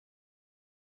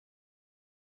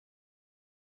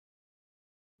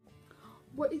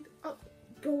What is up,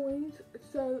 guys?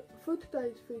 So for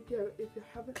today's video, if you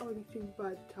haven't already seen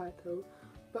by the title,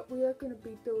 but we are going to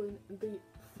be doing the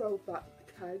throwback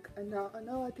tag. And now I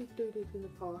know I did do this in the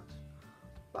past,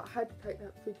 but I had to take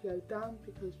that video down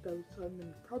because there were so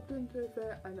many problems with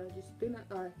it and I just didn't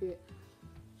like it.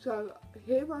 So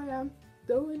here I am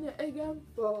doing it again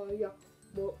for you.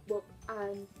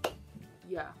 And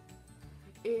yeah,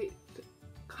 it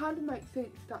kind of makes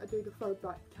sense that I do the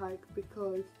throwback tag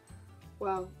because,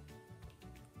 well,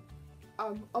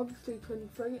 I'm obviously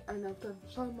 23 and I've done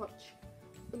so much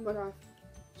in my life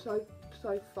so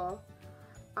far,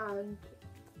 and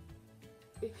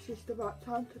it's just about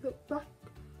time to look back.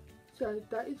 So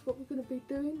that is what we're going to be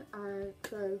doing, and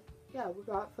so yeah,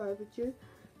 without further ado,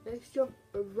 let's jump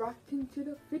right into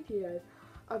the video.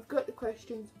 I've got the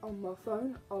questions on my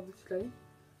phone, obviously,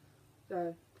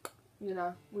 so you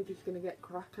know, we're just going to get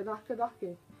cracking.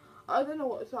 I don't know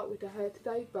what's up with the hair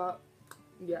today, but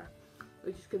yeah,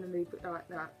 we're just going to leave it like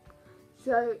that.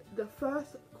 So the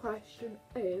first question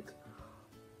is,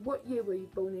 what year were you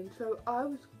born in? So I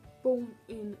was born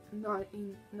in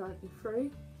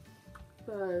 1993,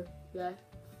 so yeah,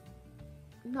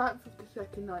 9th of the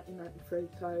 2nd, 1993,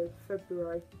 so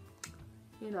February,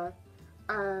 you know.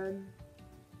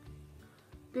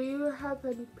 Do you have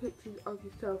any pictures of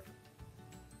yourself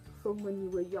from when you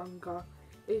were younger?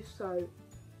 If so,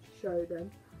 show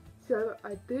them. So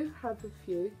I do have a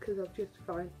few because I've just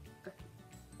found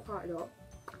quite a lot,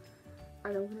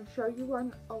 and I'm going to show you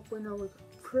one of when I was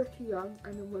pretty young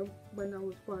and then when I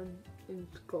was one in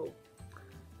school.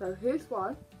 So here's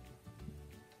one.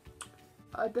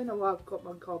 I don't know why I've got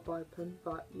my gob open,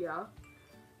 but yeah.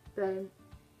 Then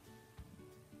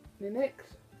the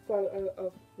next photo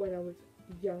of when I was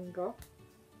younger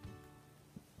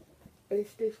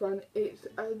is this one. It's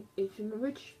an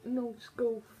original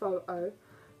school photo.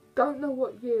 Don't know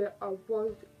what year I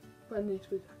was when this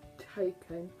was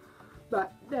taken,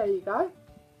 but there you go.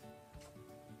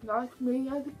 That's me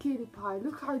as a cutie pie.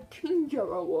 Look how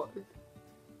ginger I was.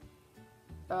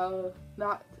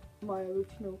 That's my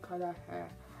original colour hair.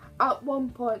 At one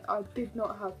point I did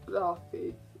not have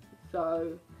glasses,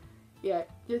 so yeah,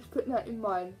 just put that in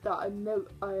mind that I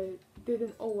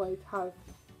didn't always have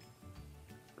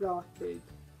glasses.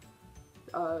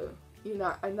 You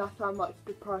know, and that's how much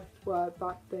the prices were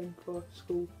back then for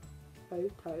school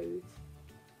photos.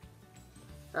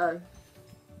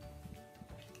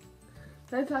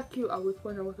 That's how cute I was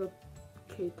when I was a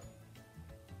kid.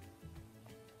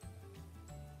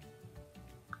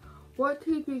 What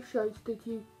TV shows did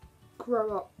you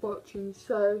grow up watching?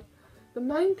 So the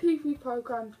main TV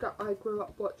programs that I grew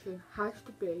up watching has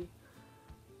to be,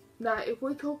 now if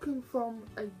we're talking from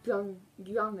a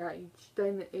young age,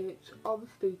 then it's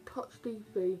obviously Touch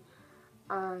TV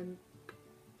and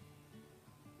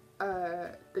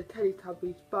the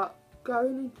Teletubbies, but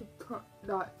going into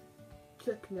like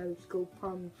secondary school,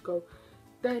 primary school,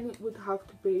 then it would have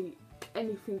to be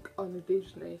anything on the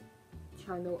Disney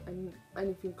Channel and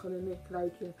anything on the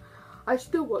Nickelodeon. I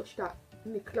still watch that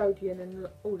Nickelodeon and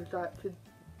all of that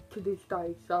to this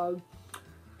day. So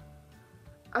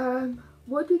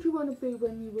what did you want to be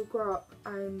when you would grow up,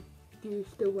 and do you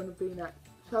still want to be that?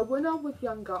 So when I was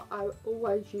younger, I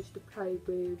always used to play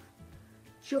with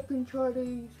shopping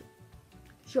trolleys,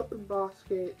 shopping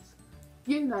baskets,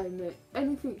 you name it,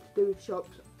 anything to do with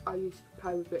shops, I used to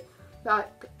play with it.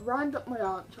 Like round up my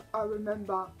aunt, I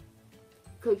remember,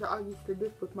 because I used to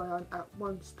live with my aunt at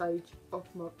one stage of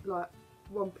my, like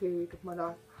one period of my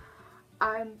life,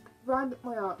 and round up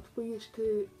my aunt we used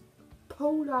to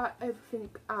pull out everything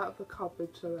out of the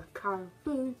cupboard, so a can of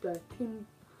food, the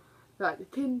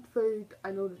tin food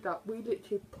and all of that. We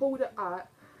literally pulled it out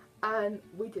and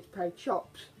we just played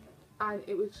shops, and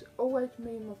it was always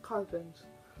me and my cousins.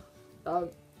 I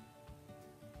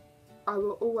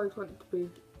will always want to be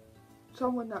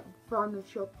someone that ran the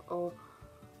shop or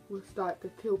was like the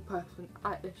till person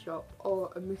at the shop,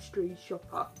 or a mystery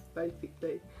shopper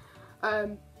basically.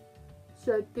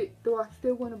 So do I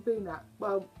still want to be that?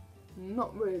 Well,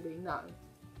 not really, no.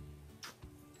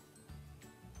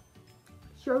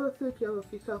 Show a video of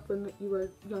yourself when you were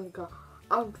younger.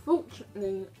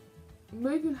 Unfortunately,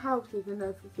 moving houses and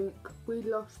everything, we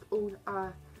lost all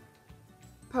our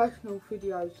personal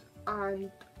videos, and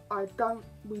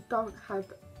we don't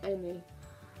have any.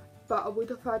 But I would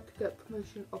have had to get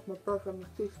permission of my brother and my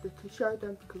sister to show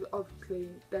them, because obviously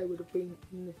they would have been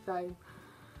in the same.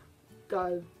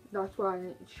 So that's why I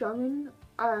ain't showing.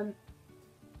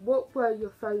 What were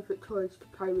your favourite toys to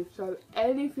play with? So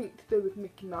anything to do with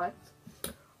Mickey Mouse,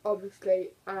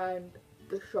 obviously, and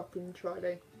the shopping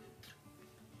trolley.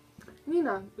 You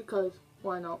know, because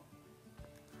why not?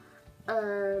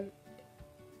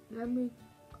 Let me,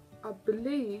 I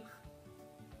believe,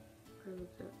 where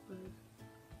is it?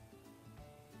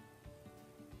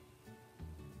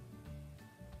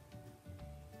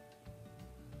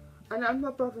 I know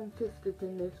my brother and sister's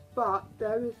in this, but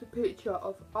there is a picture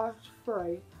of us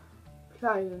three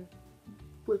playing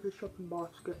with a shopping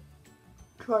basket,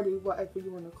 trolley, whatever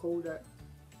you want to call it.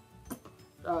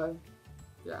 So,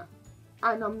 yeah.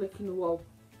 And I'm licking the wall.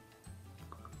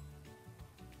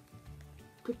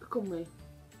 Typical me.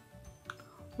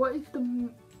 What is the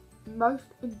most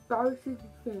embarrassing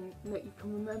thing that you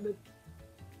can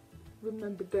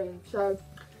remember doing? So,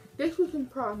 this was in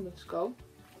primary school.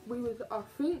 I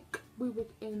think we was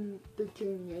in the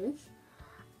juniors,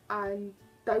 and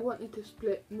they wanted to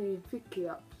split me and Vicky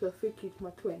up, so Vicky's my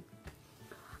twin.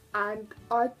 And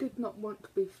I did not want to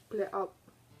be split up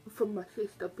from my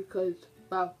sister because,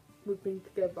 well, we've been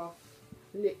together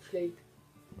literally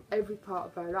every part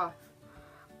of our life.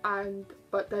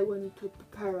 But they wanted to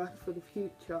prepare us for the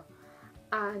future.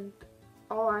 And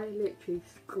I literally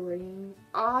screamed.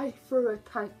 I threw a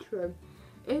tantrum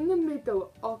in the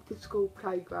middle of the school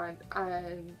playground,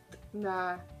 and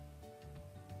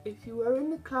if you were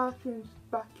in the classrooms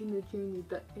back in the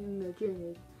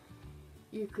juniors,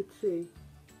 you could see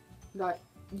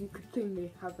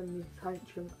me having this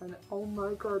tantrum, and oh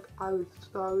my god, I was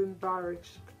so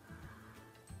embarrassed.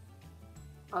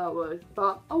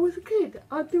 But I was a kid.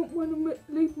 I didn't want to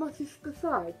leave my sister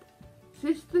side.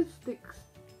 Sister sticks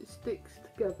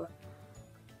together.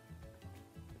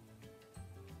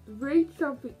 Read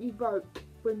something you wrote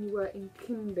when you were in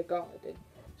kindergarten.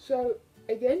 So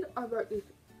again, I wrote this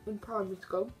in primary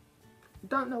school.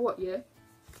 Don't know what year,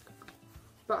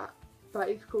 but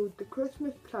it's called The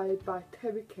Christmas Play by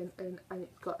Terrikenton, and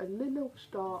it's got a little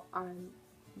star and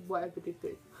whatever this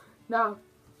is. Now,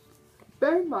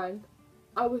 bear in mind,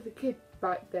 I was a kid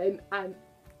back then, and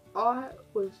I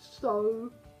was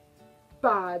so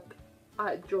bad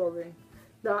at drawing.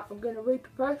 Now, I'm going to read the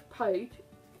first page,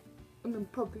 and then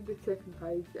probably the second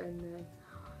page, and then...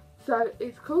 So,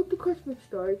 it's called The Christmas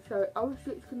Story, so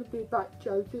obviously it's going to be about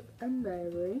Joseph and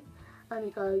Mary, and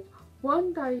it goes,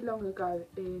 one day long ago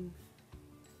in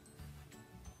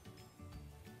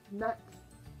Nazareth,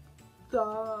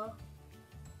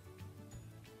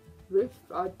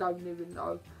 I don't even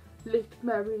know, lived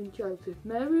Mary and Joseph.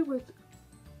 Mary was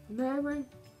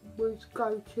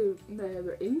go to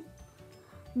Mary.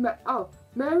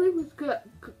 Mary was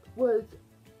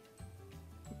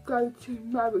go to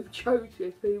marry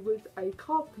Joseph, who was a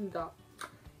carpenter.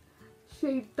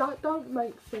 See, that don't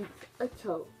make sense at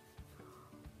all.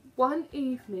 One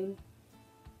evening,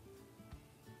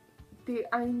 the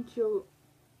angel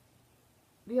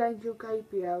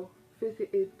Gabriel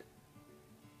visited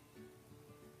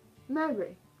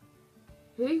Mary.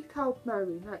 He told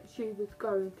Mary that she was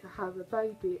going to have a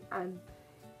baby and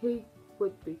he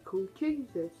would be called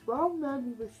Jesus. While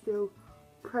Mary was still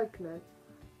pregnant,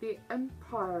 the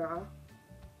emperor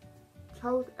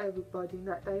told everybody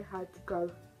that they had to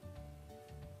go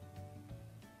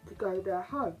their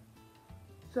home.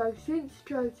 So since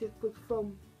Joseph was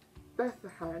from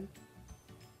Bethlehem,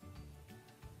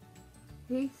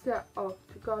 he set off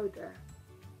to go there.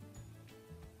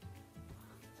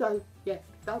 So yes,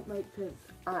 that makes sense.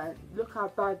 And look how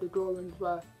bad the drawings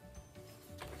were.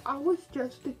 I was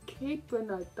just a kid when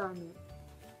I done it.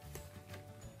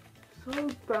 So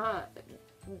bad.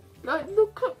 Like,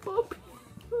 look at my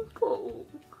people.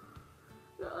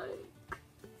 Like,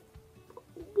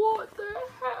 what the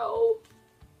hell?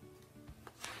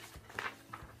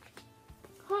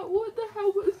 Like, what the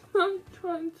hell was I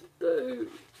trying to do?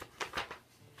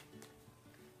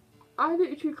 I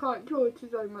literally can't draw to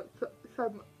so much,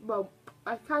 well,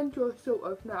 I can draw sort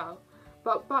of now,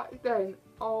 but back then,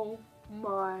 oh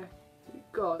my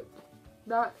god,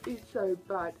 that is so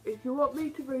bad. If you want me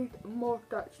to read more of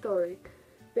that story,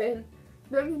 then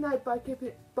let me know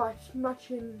by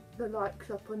smashing the likes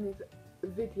up on this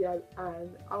video,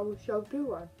 and I shall do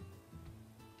one.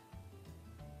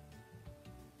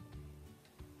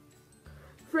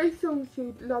 Three songs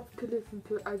you'd love to listen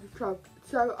to as a child.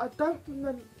 So I don't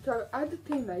remember. So as a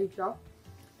teenager,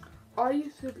 I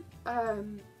used to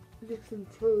listen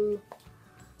to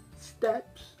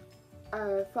Steps,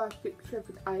 5, 6,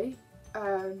 7, 8,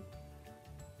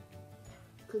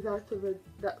 because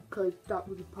that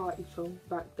was a party song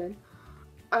back then.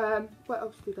 What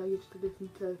else did I used to listen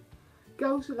to?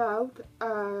 Girls Aloud,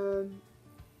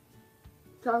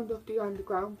 Sound of the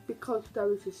Underground, because there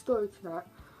is a story to that,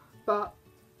 but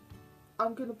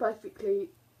I'm going to basically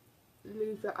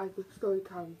leave it as a story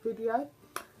time video.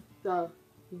 So,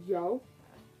 yo.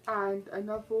 And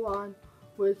another one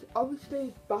was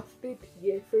obviously busted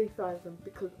year 3000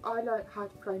 because I learned how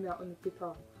to play that on the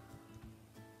guitar.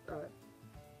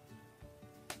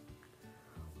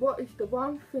 What is the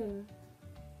one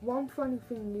funny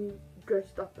thing you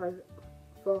dressed up as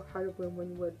for Halloween when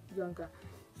you were younger?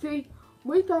 See,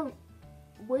 we're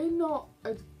not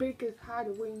as big as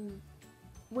Halloween.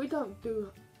 We don't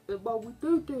do, well, we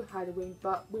do Halloween,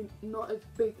 but we're not as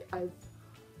big as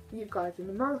you guys in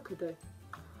America do.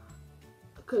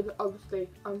 Because obviously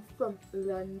I'm from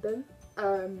London,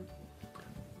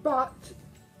 but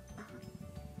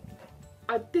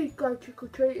I did go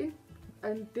trick-or-treating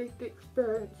and did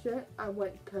experience it. I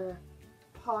went to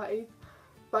parties,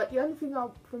 but the only thing I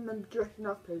remember dressing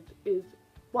up as is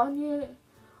one year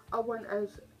I went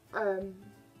as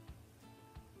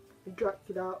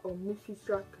Dracula or Mrs.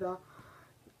 Dracula.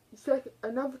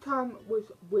 Another time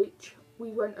was witch.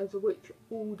 We went as a witch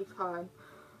all the time,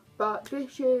 but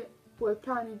this year we're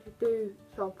planning to do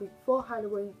something for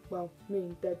Halloween. Well, me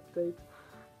and Deb do,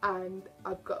 and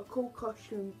I've got a cool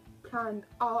costume planned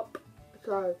up,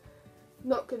 so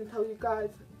not going to tell you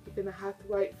guys. You're going to have to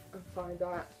wait and find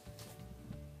out.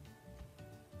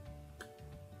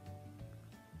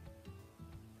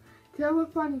 Tell a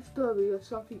funny story or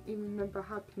something you remember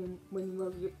happening when you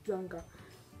were younger.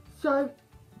 So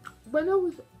when I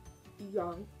was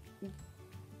younger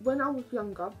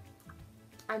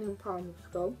and in primary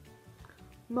school,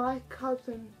 my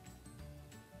cousin,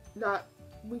 this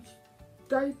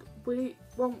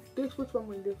was when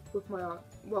we lived with my aunt.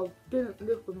 Well, didn't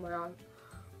live with my aunt,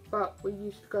 but we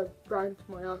used to go round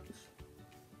to my aunt's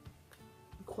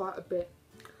quite a bit.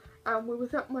 And we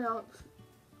was at my aunt's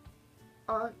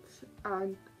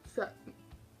and so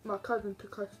my cousin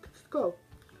took us to school.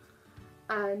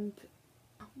 And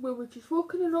we were just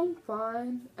walking along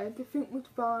fine, everything was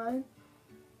fine.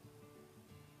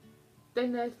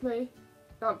 Then there's me,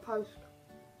 lamppost,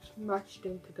 smashed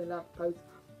into the lamppost.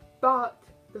 But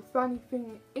the funny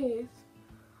thing is,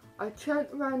 I turned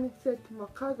around and said to my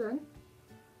cousin,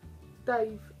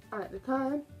 Dave at the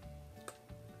time,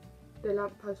 the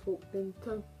lamppost walked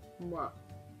into moi.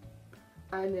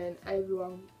 And then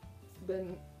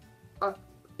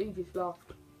he just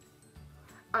laughed.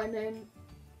 And then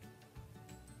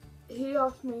he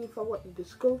asked me if I wanted the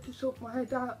school to sort my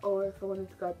head out or if I wanted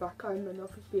to go back home, and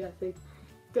obviously I said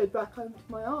go back home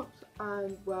to my aunt's.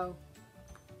 And well,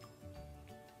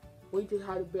 we just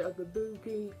had a bit of a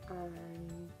boogie,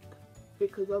 and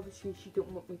because obviously she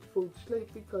didn't want me to fall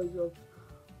asleep because of,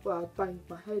 well, I banged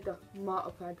my head. I might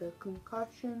have had a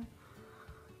concussion,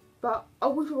 but I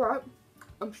was alright.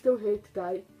 I'm still here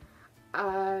today.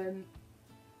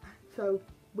 So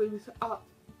we was up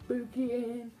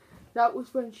boogieing. That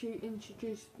was when she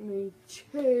introduced me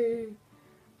to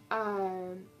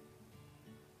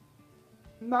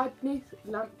Madness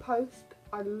Lamppost.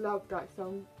 I love that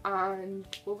song. And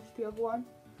what was the other one?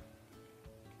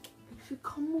 It's a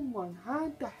common one. How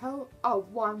the hell? Oh,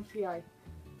 YMCA.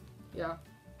 Yeah.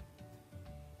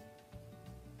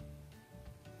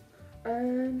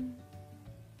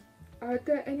 Are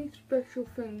there any special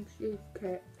things you've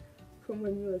kept from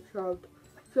when you were a child?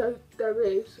 So there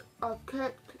is. I've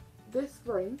kept this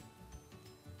ring,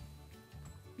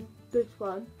 this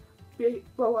one.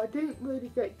 Well, I didn't really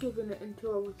get given it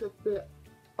until I was a bit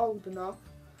old enough,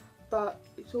 but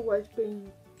it's always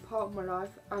been part of my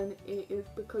life, and it is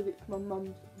because it's my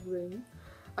mum's ring.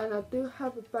 And I do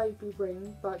have a baby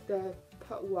ring, but they're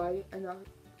put away, and I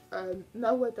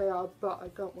know where they are, but I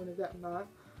don't want to get them out.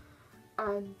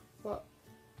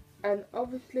 And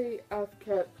obviously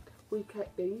we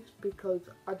kept these because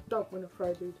I don't want to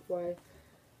throw these away.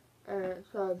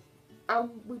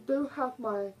 We do have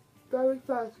my very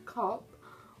first cup,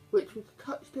 which was a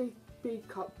Touch TV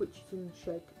cup, which is in the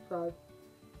shed, so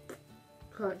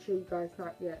can't show you guys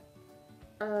that yet.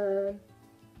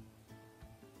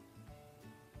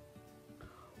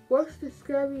 What's the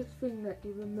scariest thing that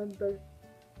you remember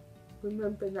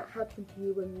that happened to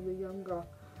you when you were younger?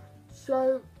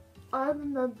 So I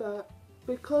remember,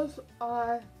 because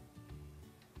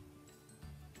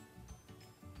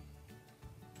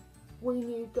we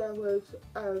knew there was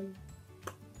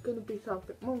going to be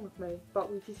something wrong with me, but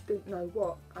we just didn't know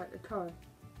what at the time.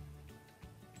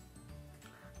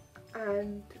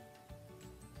 And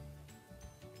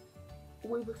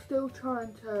we were still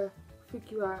trying to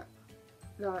figure out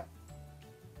like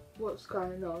what's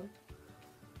going on.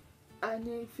 And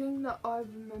the thing that I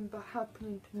remember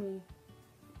happening to me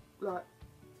like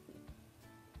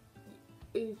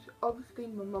is obviously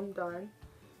my mum dying.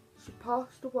 She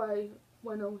passed away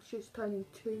when I was just turning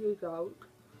 2 years old.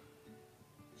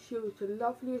 She was the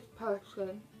loveliest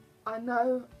person I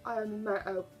know I only met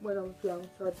her when I was young,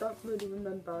 so I don't really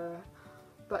remember her,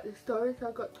 but the stories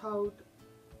I got told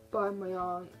by my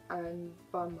aunt and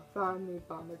by my family,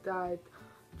 by my dad,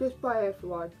 just by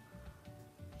everyone,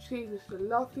 she was the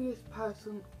loveliest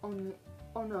person on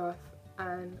earth,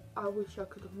 and I wish I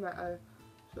could have met her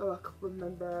so I could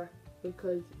remember her,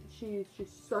 because she is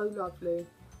just so lovely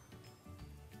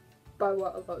by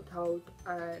what I got told,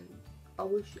 and I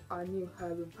wish I knew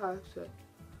her in person.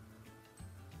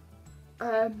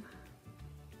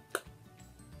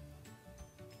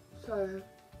 So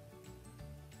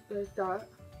there's that.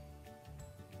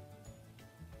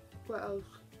 What else?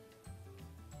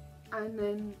 And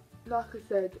then, like I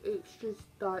said, it's just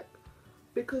like,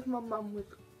 because my mum was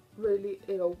really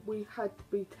ill, we had to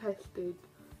be tested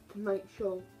to make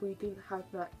sure we didn't have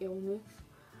that illness,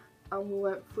 and we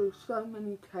went through so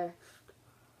many tests,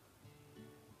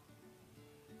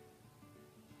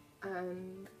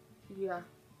 and yeah,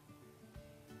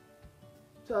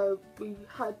 so we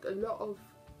had a lot of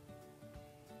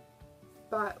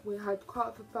we had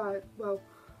quite a bad, well,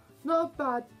 not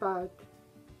a bad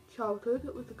childhood,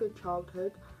 it was a good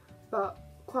childhood, but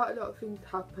quite a lot of things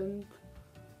happened.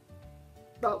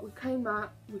 But we came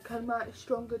out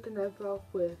stronger than ever.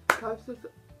 We're close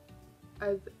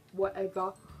as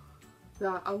whatever.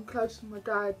 Like, I'm close to my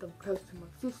dad, I'm close to my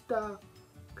sister,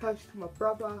 close to my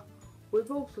brother.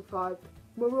 We've all survived.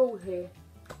 We're all here.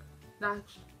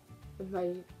 That's the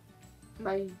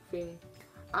main thing.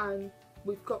 And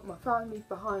we've got my family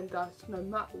behind us no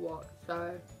matter what.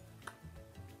 So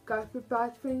go through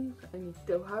bad things and you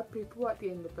still have people at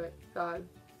the end of it. So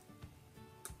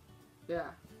yeah.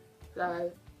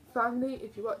 So, family,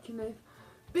 if you're watching this,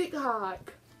 big hug.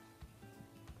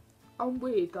 I'm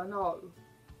weird, I know.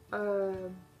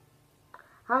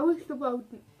 How is the world?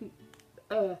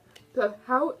 So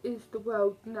how is the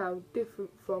world now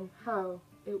different from how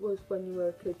it was when you were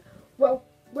a kid? Well,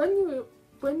 when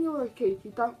you were a kid,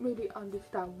 you don't really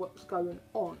understand what's going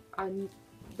on, and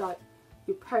like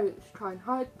your parents try and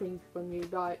hide things from you,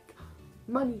 like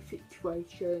money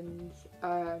situations,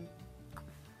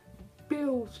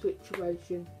 bill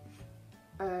situations,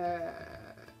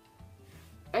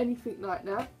 anything like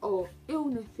that, or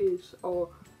illnesses, or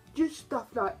just stuff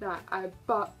like that.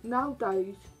 But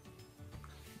nowadays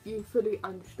you fully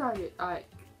understand it. Like,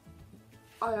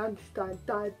 I understand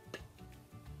Dad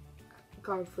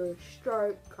going through a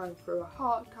stroke, going through a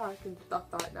heart attack and stuff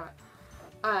like that,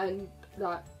 and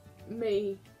like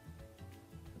me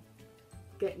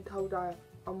getting told I'm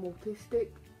autistic,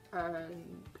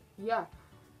 and yeah.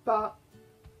 But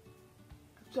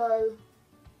so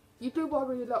you do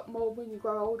worry a lot more when you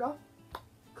grow older,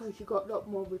 because you've got a lot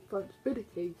more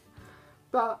responsibilities.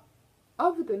 But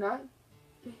other than that,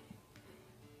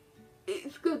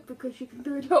 it's good because you can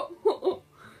do a lot more.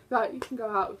 Like, you can go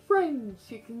out with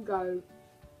friends, you can go,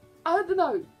 I don't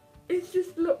know, it's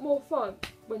just a lot more fun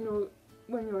when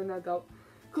you're an adult.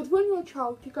 Because when you're a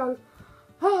child, you go,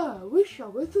 I wish I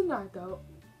was an adult.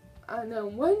 And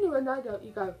then when you're an adult,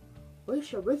 you go,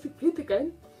 wish I was a kid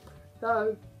again.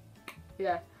 So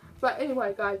yeah. But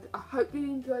anyway guys, I hope you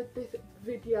enjoyed this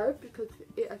video, because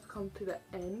it has come to the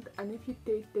end, and if you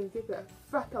did, then give it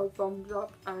a fat old thumbs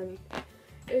up. And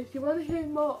if you want to hear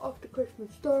more of the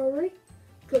Christmas story,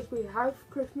 because we have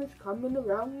Christmas coming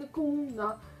around the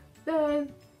corner,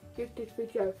 then give this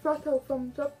video a fat old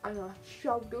thumbs up, and I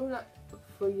shall do that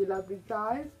for you lovely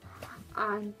guys.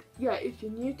 And yeah, if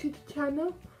you're new to the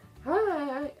channel,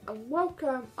 hi and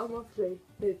welcome. I'm obviously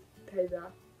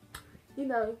Tezza, you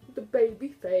know, the baby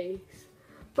face.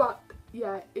 But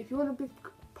yeah, if you want to be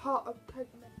part of Tezza,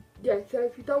 yeah, so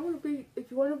if you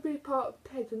want to be part of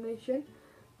Tezza Nation,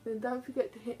 then don't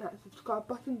forget to hit that subscribe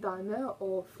button down there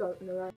or floating around.